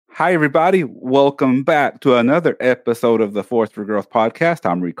Hi, everybody. Welcome back to another episode of the Force for Growth podcast.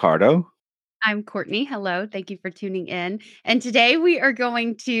 I'm Ricardo. I'm Courtney. Hello. Thank you for tuning in. And today we are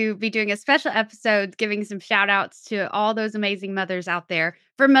going to be doing a special episode giving some shout outs to all those amazing mothers out there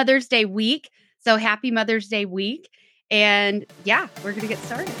for Mother's Day week. So happy Mother's Day week. And yeah, we're going to get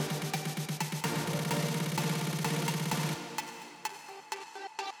started.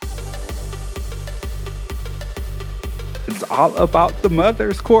 It's all about the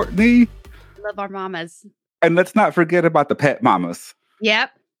mothers, Courtney. Love our mamas. And let's not forget about the pet mamas.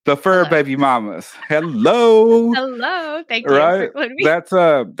 Yep. The fur baby mamas. Hello. Hello. Thank you. Right.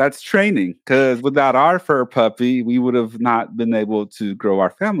 That's training, because without our fur puppy, we would have not been able to grow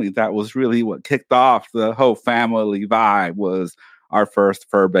our family. That was really what kicked off the whole family vibe, was our first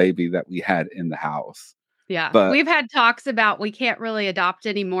fur baby that we had in the house. Yeah. But we've had talks about we can't really adopt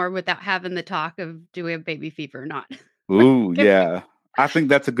anymore without having the talk of do we have baby fever or not. Ooh, yeah. I think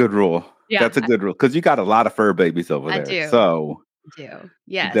that's a good rule. Yeah, that's a good rule, because you got a lot of fur babies over there. I do. So yes.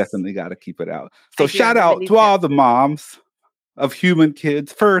 You definitely got to keep it out. So shout out to all the moms of human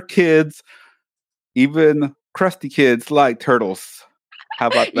kids, fur kids, even crusty kids like turtles. How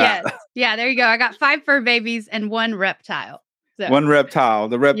about that? Yes. Yeah, there you go. I got 5 fur babies and 1 reptile. So, one reptile,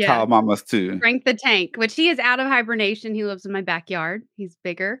 the reptile mamas too. Frank the Tank, which he is out of hibernation. He lives in my backyard. He's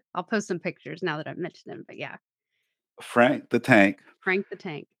bigger. I'll post some pictures now that I've mentioned him, but yeah. Frank the Tank. Frank the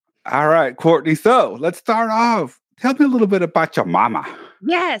Tank. All right, Courtney. So let's start off. Tell me a little bit about your mama.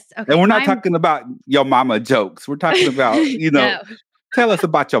 Yes. Okay. And we're not talking about your mama jokes. We're talking about, no. Tell us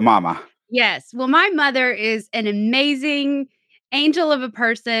about your mama. Yes. Well, my mother is an amazing angel of a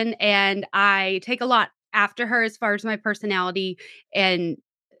person, and I take a lot after her as far as my personality, and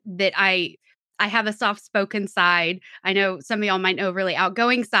that I have a soft-spoken side. I know some of y'all might know a really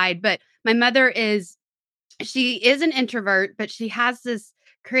outgoing side, but my mother she is an introvert, but she has this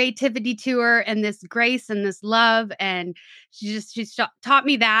creativity to her and this grace and this love. And she's taught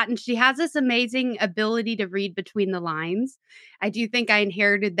me that. And she has this amazing ability to read between the lines. I do think I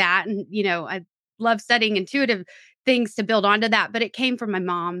inherited that. And, I love studying intuitive things to build onto that, but it came from my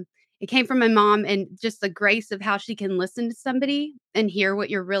mom. It came from my mom, and just the grace of how she can listen to somebody and hear what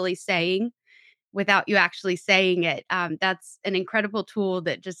you're really saying without you actually saying it. That's an incredible tool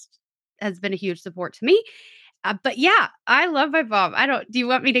that just has been a huge support to me. But yeah, I love my mom. Do you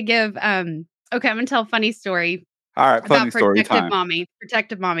want me to give, okay, I'm going to tell a funny story. All right, funny story time.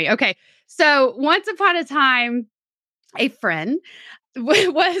 Protective mommy. Okay. So once upon a time, a friend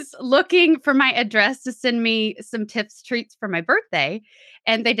was looking for my address to send me some Tiff's treats for my birthday.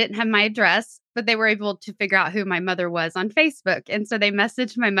 And they didn't have my address, but they were able to figure out who my mother was on Facebook. And so they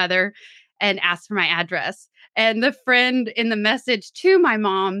messaged my mother and asked for my address. And the friend in the message to my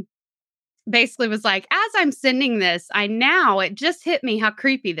mom basically was like, as I'm sending this, it just hit me how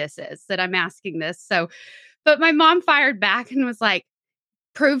creepy this is that I'm asking this. So, but my mom fired back and was like,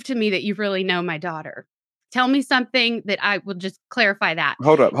 prove to me that you really know my daughter. Tell me something that I will just clarify that.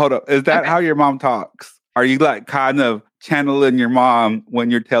 Hold up. Is that how your mom talks? Are you like kind of channeling your mom when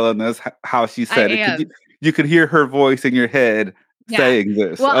you're telling us how she said it? You could hear her voice in your head saying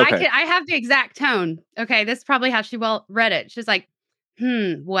this. Well, okay. I have the exact tone. Okay. This is probably how she read it. She's like,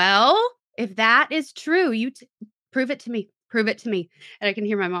 well, if that is true, prove it to me. Prove it to me. And I can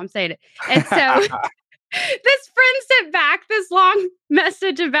hear my mom saying it. And so this friend sent back this long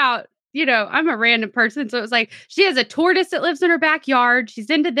message about, I'm a random person. So it was like, she has a tortoise that lives in her backyard. She's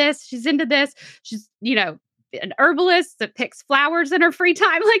into this. She's, an herbalist that picks flowers in her free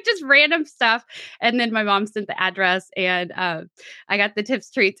time, like just random stuff. And then my mom sent the address, and I got the Tiff's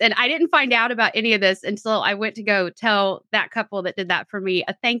treats. And I didn't find out about any of this until I went to go tell that couple that did that for me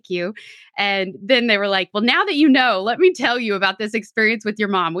a thank you. And then they were like, well, now that you know, let me tell you about this experience with your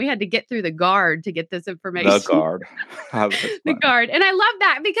mom. We had to get through the guard to get this information. The guard. The guard. And I love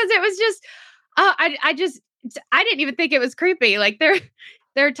that because it was just, I didn't even think it was creepy. Like there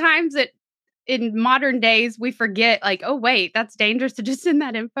are times that in modern days, we forget, like, oh, wait, that's dangerous to just send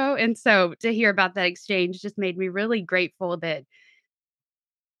that info. And so to hear about that exchange just made me really grateful that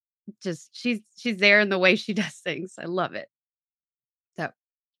just she's there in the way she does things. I love it. So,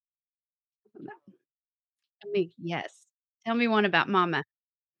 yes. Tell me one about mama.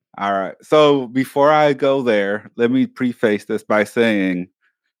 All right. So before I go there, let me preface this by saying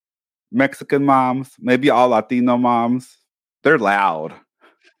Mexican moms, maybe all Latino moms, they're loud.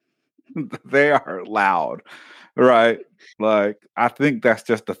 They are loud, right? Like, I think that's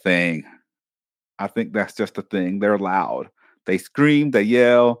just a thing. They're loud. They scream, they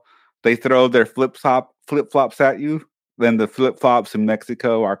yell, they throw their flip-flops at you. Then the flip-flops in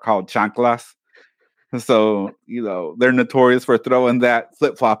Mexico are called chanclas. So, they're notorious for throwing that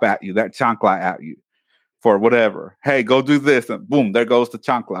flip flop at you, that chancla at you for whatever. Hey, go do this. And boom, there goes the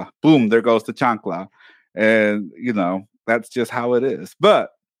chancla. Boom, there goes the chancla. And, that's just how it is.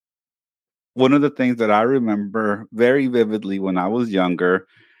 But one of the things that I remember very vividly when I was younger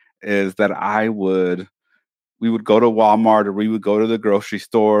is that we would go to Walmart, or we would go to the grocery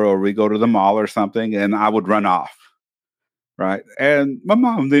store, or we go to the mall or something, and I would run off. Right. And my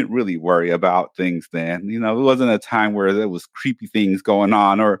mom didn't really worry about things then. It wasn't a time where there was creepy things going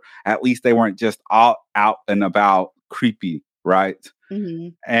on, or at least they weren't just all out and about creepy. Right. Mm-hmm.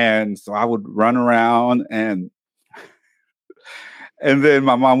 And so I would run around, and then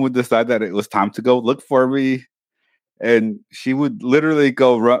my mom would decide that it was time to go look for me. And she would literally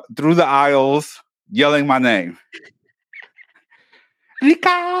go through the aisles yelling my name.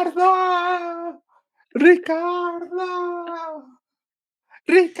 Ricardo! Ricardo!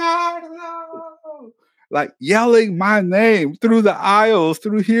 Ricardo! Like yelling my name through the aisles,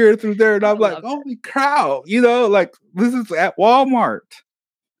 through here, through there. And I'm like, holy cow, like this is at Walmart.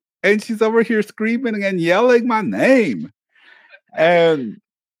 And she's over here screaming and yelling my name. And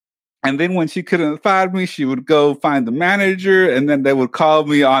then when she couldn't find me, she would go find the manager, and then they would call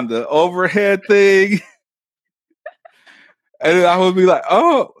me on the overhead thing. And then I would be like,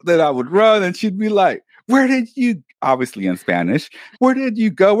 oh, then I would run, and she'd be like, where did you, obviously in Spanish, where did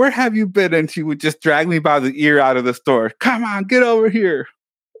you go? Where have you been? And she would just drag me by the ear out of the store. Come on, get over here.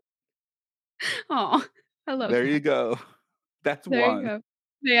 Oh, I love There that. you go. That's there one. You go.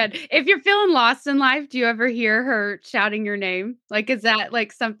 Man, if you're feeling lost in life, do you ever hear her shouting your name? Like, is that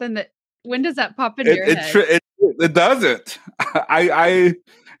like something when does that pop into your head? It doesn't.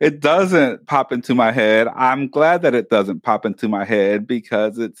 It doesn't pop into my head. I'm glad that it doesn't pop into my head,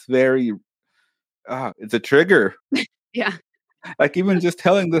 because it's very, it's a trigger. Yeah. Like even just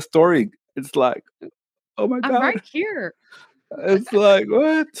telling the story, it's like, oh my God. I'm right here. It's like,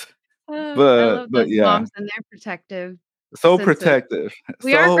 what? I love those yeah. moms, and they're protective. So protective.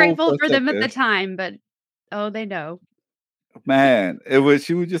 We are grateful for them at the time, but they know. Man,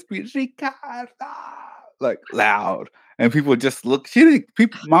 she would just be Ricardo, like loud, and people would just look.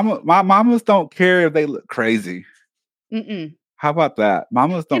 My mamas don't care if they look crazy. Mm-mm. How about that?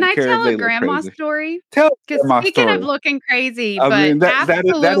 Mamas don't care if they look crazy. Can I tell a grandma story? Tell Because speaking of looking crazy,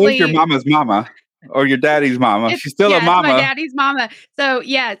 that is your mama's mama, or your daddy's mama. She's still a mama. It's my daddy's mama. So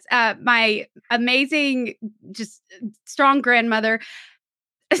yes, my amazing, just strong grandmother.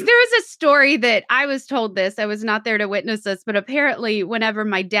 There is a story that I was told this. I was not there to witness this, but apparently whenever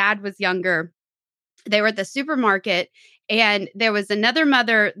my dad was younger, they were at the supermarket, and there was another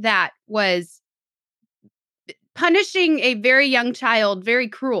mother that was punishing a very young child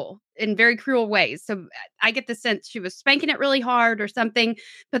in very cruel ways. So I get the sense she was spanking it really hard or something.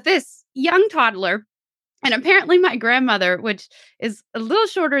 But this young toddler, and apparently my grandmother, which is a little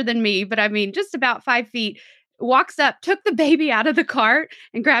shorter than me, but I mean, just about 5 feet, walks up, took the baby out of the cart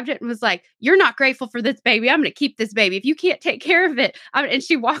and grabbed it and was like, you're not grateful for this baby. I'm going to keep this baby. If you can't take care of it. And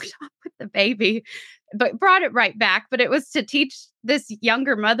she walked off with the baby, but brought it right back. But it was to teach this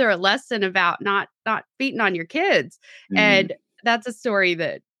younger mother a lesson about not beating on your kids. Mm. And that's a story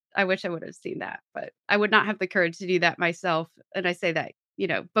that I wish I would have seen that, but I would not have the courage to do that myself. And I say that,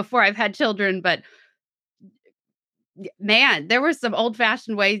 before I've had children, but man, there were some old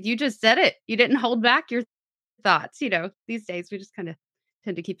fashioned ways. You just said it. You didn't hold back your thoughts. These days we just kind of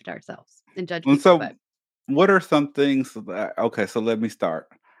tend to keep it to ourselves and judge people. So what are some things so let me start.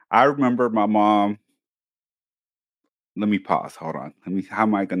 I remember my mom. Let me pause. Hold on. How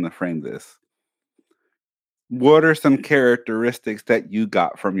am I going to frame this? What are some characteristics that you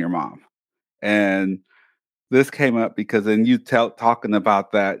got from your mom? And this came up because then you talking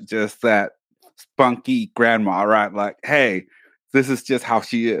about that spunky grandma, right? Like, hey, this is just how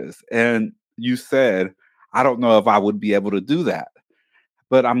she is. And you said, I don't know if I would be able to do that.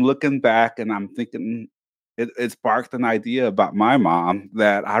 But I'm looking back and I'm thinking it sparked an idea about my mom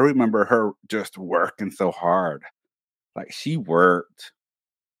that I remember her just working so hard. Like she worked.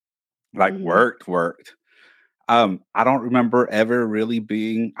 Like worked. I don't remember ever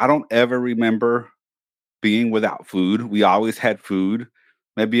being without food. We always had food.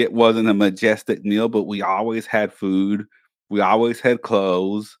 Maybe it wasn't a majestic meal, but we always had food. We always had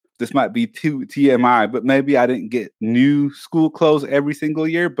clothes. This might be too TMI, but maybe I didn't get new school clothes every single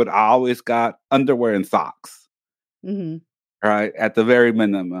year, but I always got underwear and socks. Mm-hmm. Right? At the very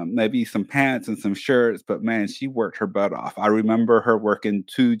minimum, maybe some pants and some shirts, but man, she worked her butt off. I remember her working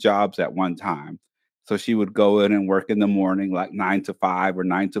 2 jobs at one time. So she would go in and work in the morning, like 9 to 5 or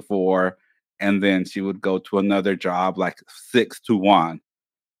 9 to 4. And then she would go to another job like 6 to 1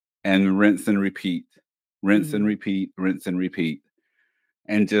 and rinse and repeat. rinse and Mhm. repeat, rinse and repeat.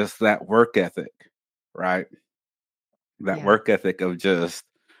 And just that work ethic, right? That Yeah. work ethic of just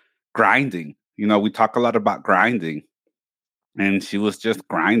grinding. You know, we talk a lot about grinding, and she was just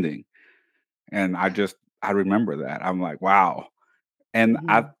grinding. And I remember that. I'm like, wow. And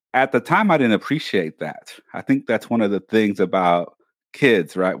I Mhm. at the time I didn't appreciate that. I think that's one of the things about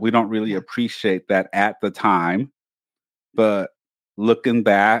kids, right? We don't really Yeah. appreciate that at the time, but looking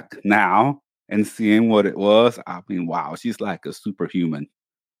back now and seeing what it was, I mean, wow, she's like a superhuman,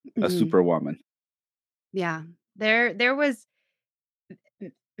 a Mhm. superwoman. Yeah. There was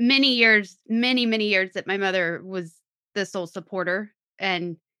many years, many years that my mother was the sole supporter,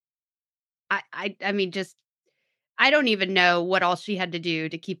 and I mean, just I don't even know what all she had to do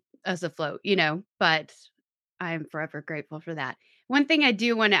to keep us afloat, but I'm forever grateful for that. One thing I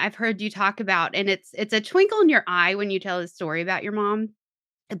do wanna I've heard you talk about, and it's a twinkle in your eye when you tell a story about your mom,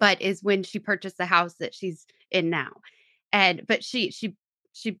 but is when she purchased the house that she's in now. But she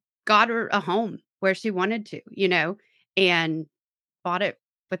got her a home where she wanted to, and bought it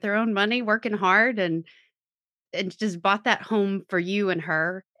with her own money, working hard, and just bought that home for you and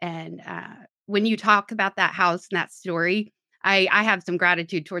her. And when you talk about that house and that story, I have some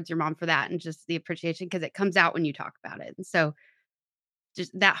gratitude towards your mom for that, and just the appreciation because it comes out when you talk about it. And so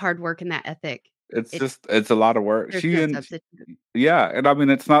just that hard work and that ethic, it It's a lot of work. there's no substitute. Yeah, and I mean,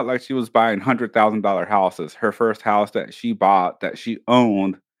 it's not like she was buying $100,000 houses. Her first house that she bought, that she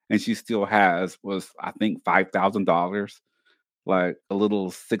owned, and she still has, was, I think, $5,000, like a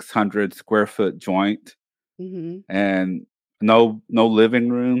little 600 square foot joint, Mhm. and no living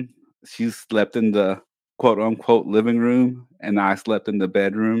room. She slept in the quote unquote living room, and I slept in the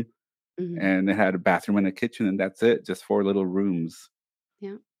bedroom, Mhm. and it had a bathroom and a kitchen, and that's it, just 4 little rooms.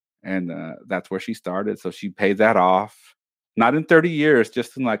 Yeah. And that's where she started. So she paid that off, not in 30 years,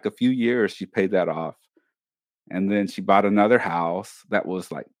 just in like a few years, she paid that off. And then she bought another house that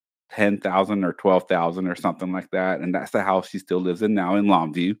was like 10,000 or 12,000 or something like that. And that's the house she still lives in now in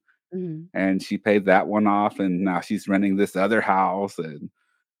Longview. Mhm. And she paid that one off. And now she's renting this other house. And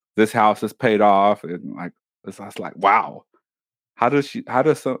this house is paid off. And like, it's, I was like, wow, how does,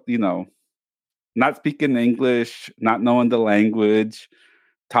 not speaking English, not knowing the language,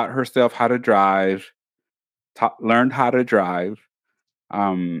 taught herself how to drive, learned how to drive.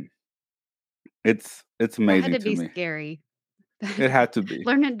 Um, it's That had amazing to to be me. scary. It had to be.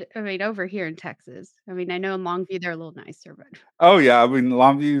 Learning I mean, over here in Texas. I mean, I know in Longview, they're a little nicer, but Oh yeah, I mean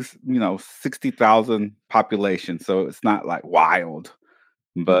Longview's 60,000 population, so it's not like wild,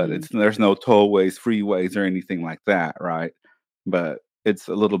 but Mhm. it's there's no tollways, freeways, or anything like that, right? But it's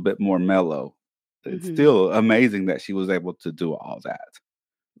a little bit more mellow. It's Mhm. still amazing that she was able to do all that.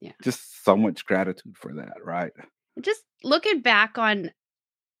 Yeah. Just so much gratitude for that, right? Just looking back on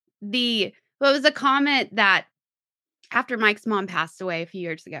the well, it was a comment that after Mike's mom passed away a few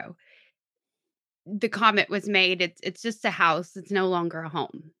years ago, the comment was made, it's just a house, it's no longer a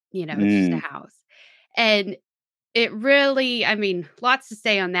home, it's just a Mm, house. And it really I mean, lots to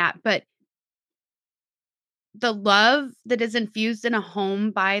say on that, but the love that is infused in a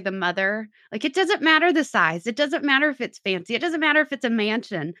home by the mother, like, it doesn't matter the size, it doesn't matter if it's fancy, it doesn't matter if it's a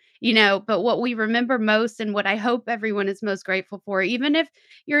mansion, but what we remember most and what I hope everyone is most grateful for, even if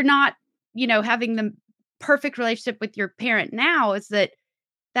you're not, having the perfect relationship with your parent now, is that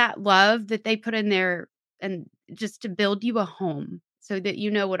love that they put in there and just to build you a home so that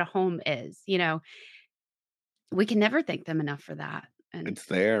you know what a home is, we can never thank them enough for that, and it's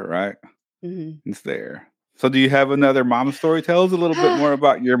there, right? mhm. It's there. So do you have another mama story? Tell us a little bit more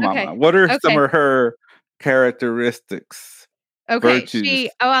about your mama. Okay, What are some okay. of her characteristics, Okay, virtues,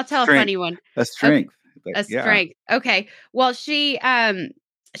 I'll tell a strength? funny one. A Okay, strength. a Yeah. strength. Okay. Well, she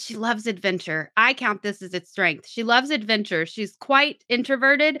loves adventure. I count this as its strength. She loves adventure. She's quite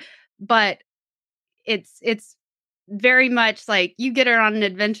introverted, but it's very much like you get her on an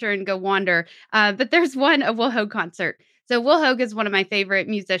adventure and go wander. But there's a Will Hoge concert. So Will Hoge is one of my favorite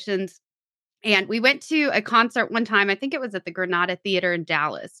musicians. And we went to a concert one time. I think it was at the Granada Theater in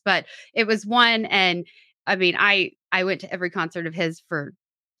Dallas, but it was one. And I mean, I went to every concert of his for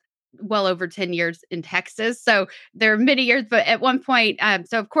well over 10 years in Texas. So there are many years, but at one point,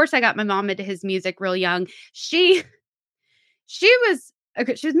 so of course I got my mom into his music real young. She she was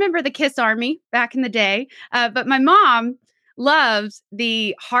okay, she was a member of the Kiss Army back in the day. But my mom loves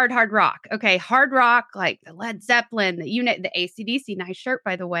the hard rock. Okay, hard rock like the Led Zeppelin, the unit, the AC/DC. Nice shirt,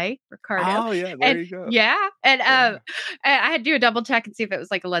 by the way, Ricardo. Oh, yeah, there And you go. yeah, and Yeah. I had to do a double check and see if it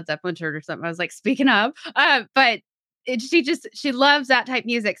was like a Led Zeppelin shirt or something. I was like, speaking of, but she loves that type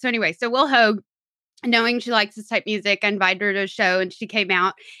music. So anyway, so Will Hoge knowing she likes this type of music, I invited her to a show and she came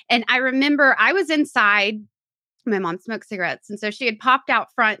out. And I remember I was inside. My mom smoked cigarettes. And so she had popped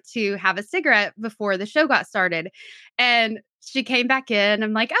out front to have a cigarette before the show got started. And she came back in.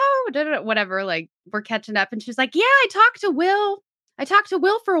 I'm like, oh, whatever. Like, we're catching up. And she's like, yeah, I talked to Will. I talked to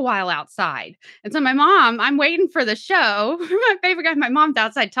Will for a while outside. And so my mom, I'm waiting for the show. My favorite guy, my mom's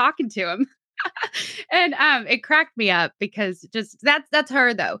outside talking to him. And it cracked me up because just that's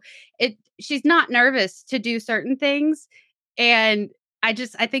her though. She's not nervous to do certain things. And I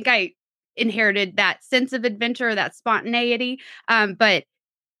think I inherited that sense of adventure, that spontaneity. But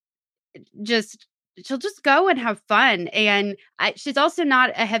just she'll just go and have fun. And she's also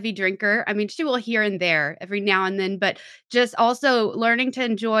not a heavy drinker. I mean, she will here and there every now and then, but just also learning to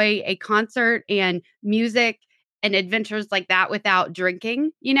enjoy a concert and music and adventures like that without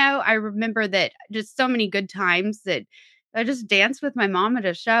drinking. I remember that just so many good times that I just danced with my mom at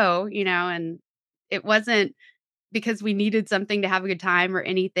a show, and it wasn't because we needed something to have a good time or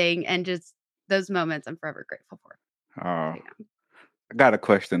anything. And just those moments I'm forever grateful for. Oh, Yeah. I got a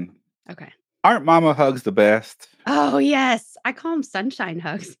question. Okay. Aren't mama hugs the best? Oh, yes. I call them sunshine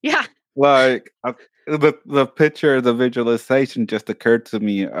hugs. Yeah. Like the picture, the visualization just occurred to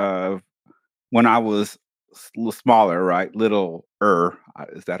me of when I was smaller, right? Little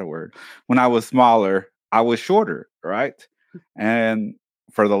is that a word? When I was smaller, I was shorter, right? And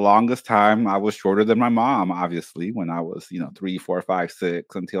for the longest time, I was shorter than my mom, obviously, when I was, 3, 4, 5,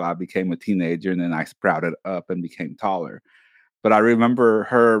 6, until I became a teenager and then I sprouted up and became taller. But I remember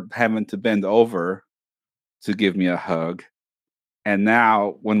her having to bend over to give me a hug. And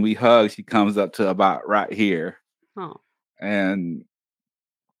now when we hug, she comes up to about right here. Oh. And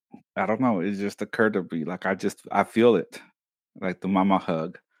I don't know, it just occurred to me, like, I feel it, like the mama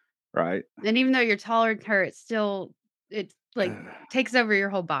hug, right? And even though you're taller than her, it like takes over your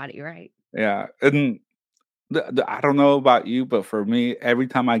whole body, right? Yeah, and I don't know about you, but for me, every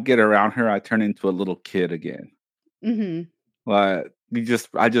time I get around her, I turn into a little kid again. Mhm. Like,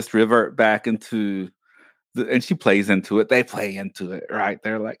 I just revert back into and she plays into it. They play into it, right?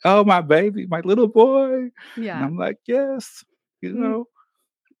 They're like, "Oh, my baby, my little boy," and Yeah. I'm like, "Yes," you Mm, know,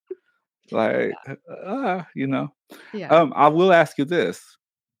 like, yeah. I will ask you this: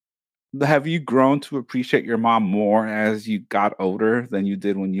 have you grown to appreciate your mom more as you got older than you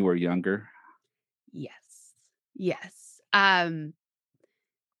did when you were younger? Yes. Yes. I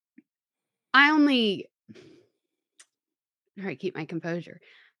only try to keep my composure.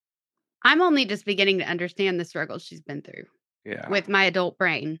 I'm only just beginning to understand the struggles she's been through Yeah, with my adult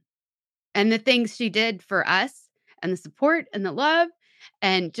brain and the things she did for us and the support and the love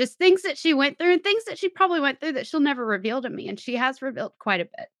and just things that she went through and things that she probably went through that she'll never reveal to me. And she has revealed quite a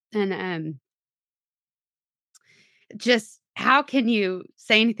bit. And just how can you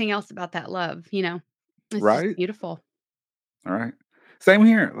say anything else about that love? It's just right? beautiful. All right. Same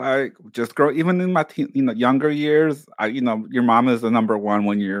here. Like, just grow. Even in my younger years, your mom is the number one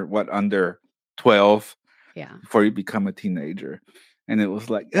when you're under 12 Yeah. before you become a teenager. And it was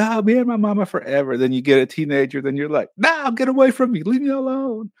like, oh, me and my mama forever. Then you get a teenager, then you're like, no, get away from me, leave me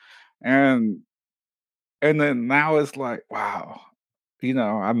alone. And then now it's like, wow,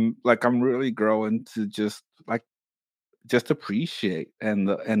 I'm really growing to just appreciate and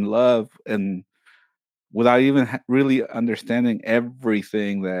love and without even really understanding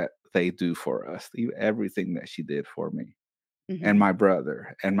everything that they do for us, everything that she did for me and Hmm. my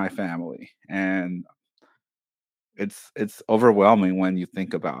brother and my family. And it's overwhelming when you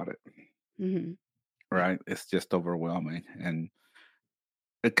think about it, Hmm. Yeah. right? It's just overwhelming. And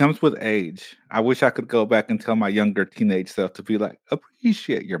it comes with age. I wish I could go back and tell my younger teenage self to be like,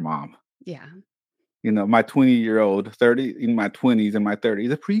 appreciate your mom. Yeah. My 20-year-old, 30 in my 20s and my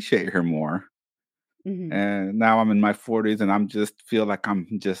 30s, appreciate her more. Hmm. And now I'm in my 40s and I'm just feel like I'm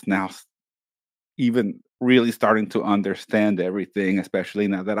just now even really starting to understand everything, especially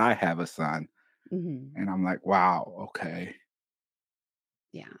now that I have a son. Hmm. And I'm like, wow, okay,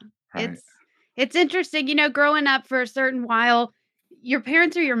 Yeah. right, It's interesting, growing up for a certain while, your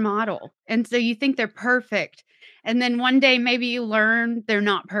parents are your model. And so you think they're perfect. And then one day maybe you learn they're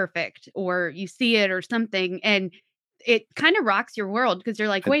not perfect or you see it or something and it kind of rocks your world because you're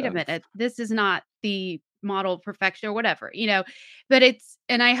like, it wait a does. minute, this is not the model of perfection or whatever. But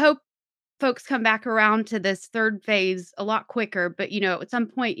and I hope folks come back around to this third phase a lot quicker. But at some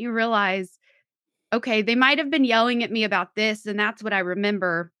point you realize, okay, they might have been yelling at me about this and that's what I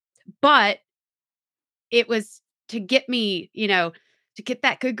remember. But it was to get me, to get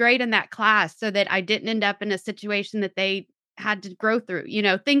that good grade in that class so that I didn't end up in a situation that they had to grow through,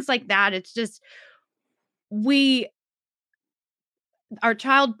 things like that. It's just we our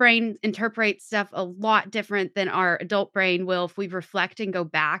child brain interprets stuff a lot different than our adult brain will if we reflect and go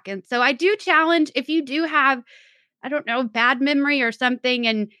back. And so I do challenge, if you do have, I don't know, bad memory or something,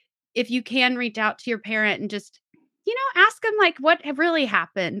 and if you can reach out to your parent and just, ask them like what really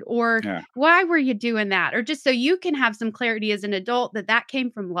happened, or Yeah. why were you doing that, or just so you can have some clarity as an adult that that came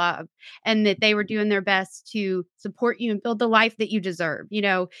from love and that they were doing their best to support you and build the life that you deserve,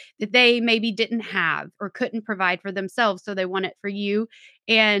 that they maybe didn't have or couldn't provide for themselves, so they want it for you.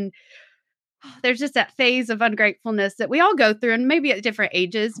 And there's just that phase of ungratefulness that we all go through, and maybe at different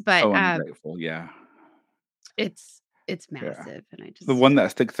ages, but So ungrateful. Yeah. it's Yeah. massive. And I The just one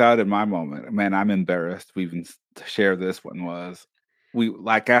that sticks out in my moment, man, I'm embarrassed to even to share this one, was we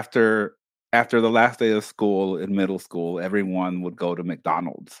like after the last day of school in middle school, everyone would go to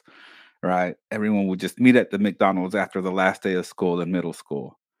McDonald's, right? Everyone would just meet at the McDonald's after the last day of school in middle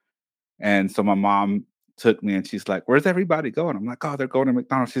school. And so my mom took me and she's like, "Where's everybody going?" I'm like, "Oh, they're going to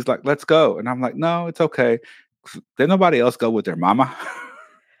McDonald's." She's like, "Let's go." And I'm like, "No, it's okay." Did nobody else go with their mama?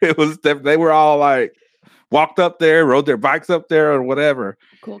 It was they were all like walked up there, rode their bikes up there or whatever.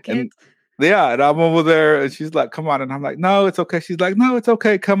 cool And kids. yeah, and I'm over there and she's like, "Come on." And I'm like, "No, it's okay." She's like, "No, it's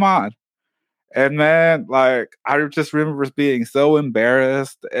okay. Come on." And man, like I just remember being so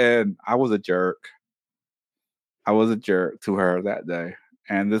embarrassed and I was a jerk. I was a jerk to her that day.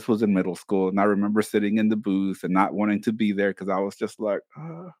 And this was in middle school. And I remember sitting in the booth and not wanting to be there because I was just like,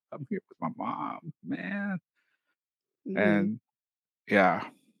 I'm here with my mom, man. Mhm. And yeah.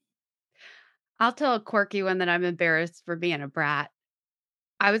 I'll tell a quirky one that I'm embarrassed for being a brat.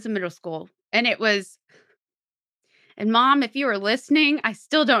 I was in middle school, and it was, and mom, if you are listening, I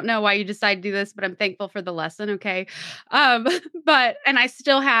still don't know why you decided to do this, but I'm thankful for the lesson, okay? Um, but and I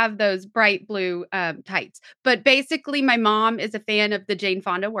still have those bright blue, tights. But basically, my mom is a fan of the Jane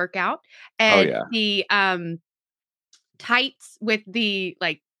Fonda workout, Oh and yeah. the, tights with the,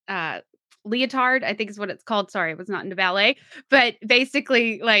 like, leotard, I think is what it's called. Sorry, I was not into ballet, but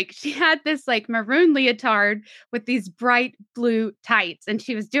basically, like, she had this, like, maroon leotard with these bright blue tights, and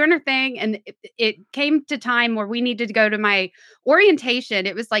she was doing her thing, and it came to time where we needed to go to my orientation.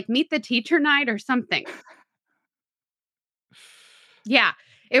 It was like meet the teacher night or something. Yeah.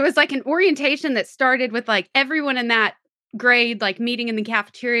 It was like an orientation that started with, like, everyone in that grade, like, meeting in the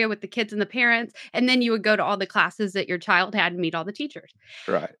cafeteria with the kids and the parents, and then you would go to all the classes that your child had and meet all the teachers.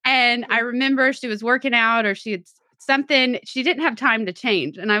 Right. And I remember she was working out, or she had something, she didn't have time to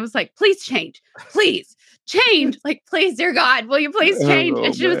change, and I was like, "Please change. Please change. Like, please, dear God, will you please change?" Oh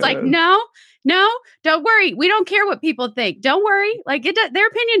And she was like, man. "No, no, don't worry. We don't care what people think. Don't worry. Like, their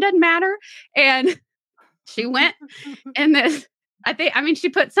opinion doesn't matter." And she went, and then I mean, she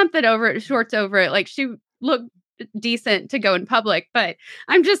put something over it, shorts over it. Like, she looked decent to go in public, but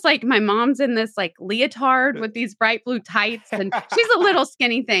I'm just like, my mom's in this like leotard with these bright blue tights, and she's a little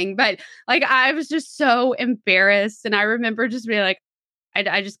skinny thing, but like, I was just so embarrassed. And I remember just being like,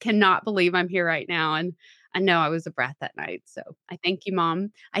 I just cannot believe I'm here right now. And I know I was a brat that night. So I thank you,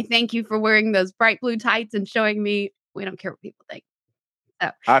 mom. I thank you for wearing those bright blue tights and showing me we don't care what people think. So,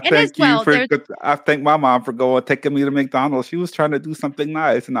 and as well, there's I thank my mom for taking me to McDonald's. She was trying to do something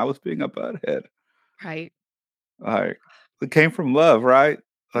nice and I was being a butthead. right. Like it came from love, right?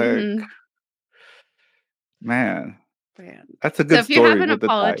 Like, Hmm. man, Man. that's a So good if you story haven't with the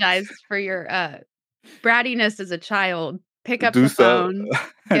tights. apologized for your brattiness as a child, pick up Do the so. phone,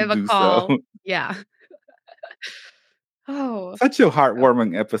 give a Do so. call. Yeah. Oh, Such a so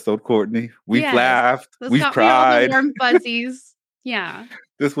heartwarming episode, Courtney. We've yes. laughed, This we've got me all the cried. warm fuzzies. Yeah.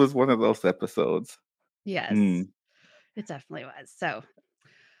 This was one of those episodes. Yes. Mm. It definitely was. So,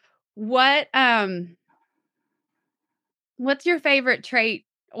 what what's your favorite trait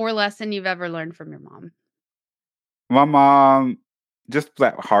or lesson you've ever learned from your mom? My mom, just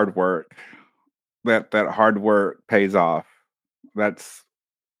that hard work. That hard work pays off. That's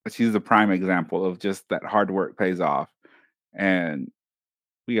She's a prime example of just that hard work pays off. And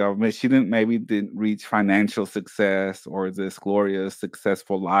she didn't reach financial success or this glorious,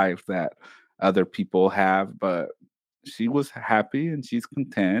 successful life that other people have, but she was happy and she's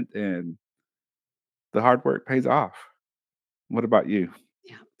content and the hard work pays off. What about you?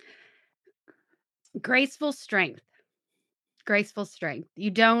 Yeah. Graceful strength. Graceful strength.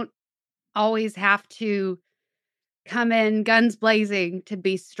 You don't always have to come in guns blazing to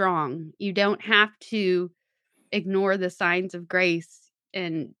be strong. You don't have to ignore the signs of grace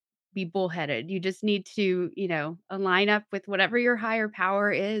and be bullheaded. You just need to, align up with whatever your higher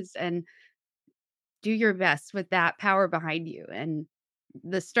power is and do your best with that power behind you. And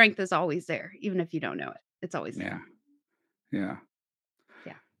the strength is always there, even if you don't know it. It's always there. Yeah. Yeah.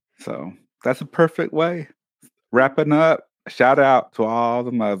 Yeah. So that's a perfect way. Wrapping up, shout out to all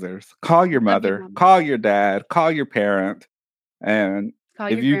the mothers. Call your Love you, mother, mom. call your dad, call your parent. And Call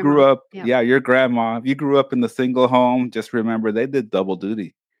if your you grandma. grew up, Yeah. yeah, your grandma, if you grew up in the single home, just remember they did double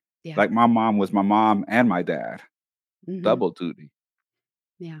duty. Yeah. Like my mom was my mom and my dad, double duty,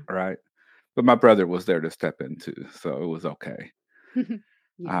 Yeah. right? But my brother was there to step in too, so it was okay.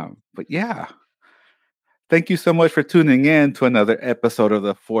 Yeah. But yeah, thank you so much for tuning in to another episode of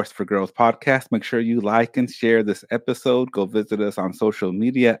the Force for Growth podcast. Make sure you like and share this episode. Go visit us on social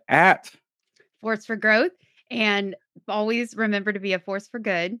media at Force for Growth. And always remember to be a force for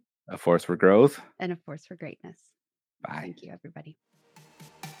good A Force for Growth. and a force for greatness. Bye. Thank you, everybody.